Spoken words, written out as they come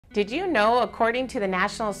Did you know, according to the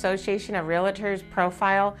National Association of Realtors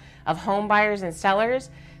profile of home buyers and sellers,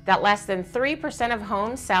 that less than 3% of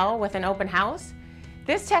homes sell with an open house?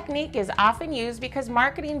 This technique is often used because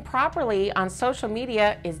marketing properly on social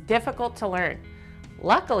media is difficult to learn.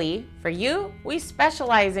 Luckily for you, we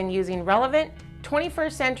specialize in using relevant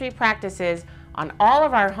 21st century practices on all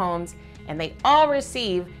of our homes, and they all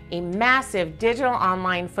receive a massive digital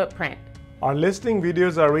online footprint. Our listing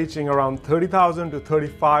videos are reaching around 30,000 to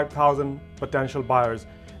 35,000 potential buyers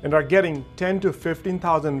and are getting 10 to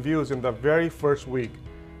 15,000 views in the very first week.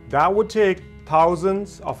 That would take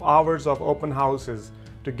thousands of hours of open houses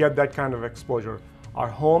to get that kind of exposure. Our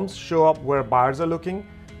homes show up where buyers are looking,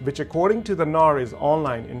 which according to the NAR is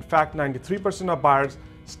online. In fact, 93% of buyers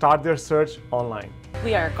start their search online.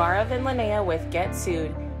 We are Gaurav and Linnea with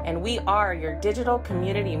GetSood, and we are your digital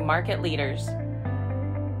community market leaders.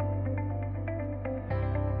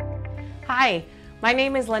 Hi, my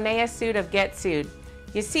name is Linnea Sood of GetSood.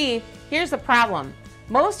 You see, here's the problem.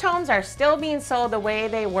 Most homes are still being sold the way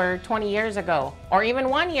they were 20 years ago, or even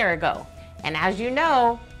 1 year ago. And as you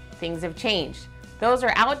know, things have changed. Those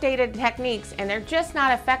are outdated techniques and they're just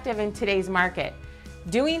not effective in today's market.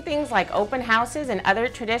 Doing things like open houses and other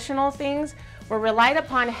traditional things were relied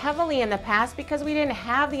upon heavily in the past because we didn't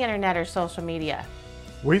have the internet or social media.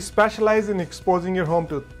 We specialize in exposing your home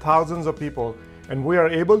to thousands of people, and we are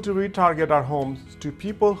able to retarget our homes to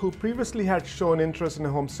people who previously had shown interest in a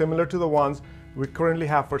home similar to the ones we currently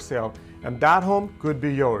have for sale, and that home could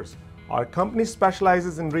be yours. Our company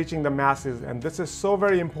specializes in reaching the masses, and this is so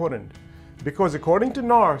very important because according to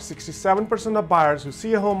NAR, 67% of buyers who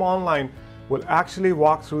see a home online will actually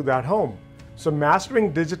walk through that home. So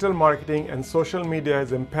mastering digital marketing and social media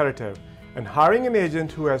is imperative, and hiring an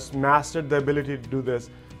agent who has mastered the ability to do this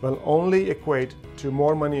will only equate to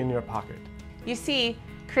more money in your pocket. You see,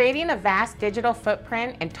 creating a vast digital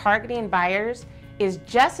footprint and targeting buyers is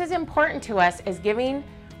just as important to us as giving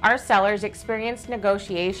our sellers experienced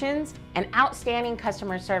negotiations and outstanding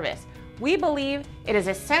customer service. We believe it is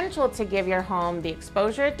essential to give your home the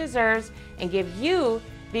exposure it deserves and give you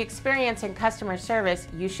the experience and customer service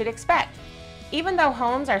you should expect. Even though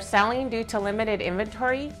homes are selling due to limited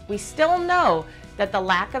inventory, we still know that the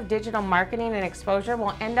lack of digital marketing and exposure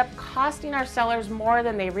will end up costing our sellers more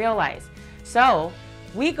than they realize. So,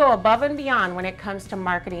 we go above and beyond when it comes to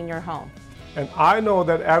marketing your home. And I know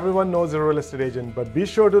that everyone knows a real estate agent, but be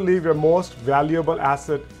sure to leave your most valuable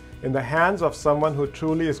asset in the hands of someone who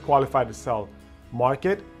truly is qualified to sell,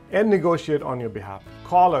 market, and negotiate on your behalf.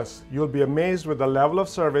 Call us. You'll be amazed with the level of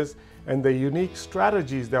service and the unique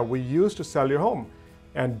strategies that we use to sell your home.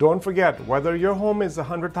 And don't forget, whether your home is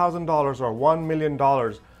 $100,000 or $1 million,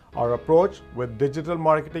 our approach with digital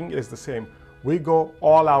marketing is the same. We go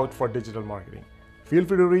all out for digital marketing. Feel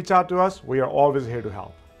free to reach out to us. We are always here to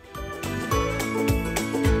help.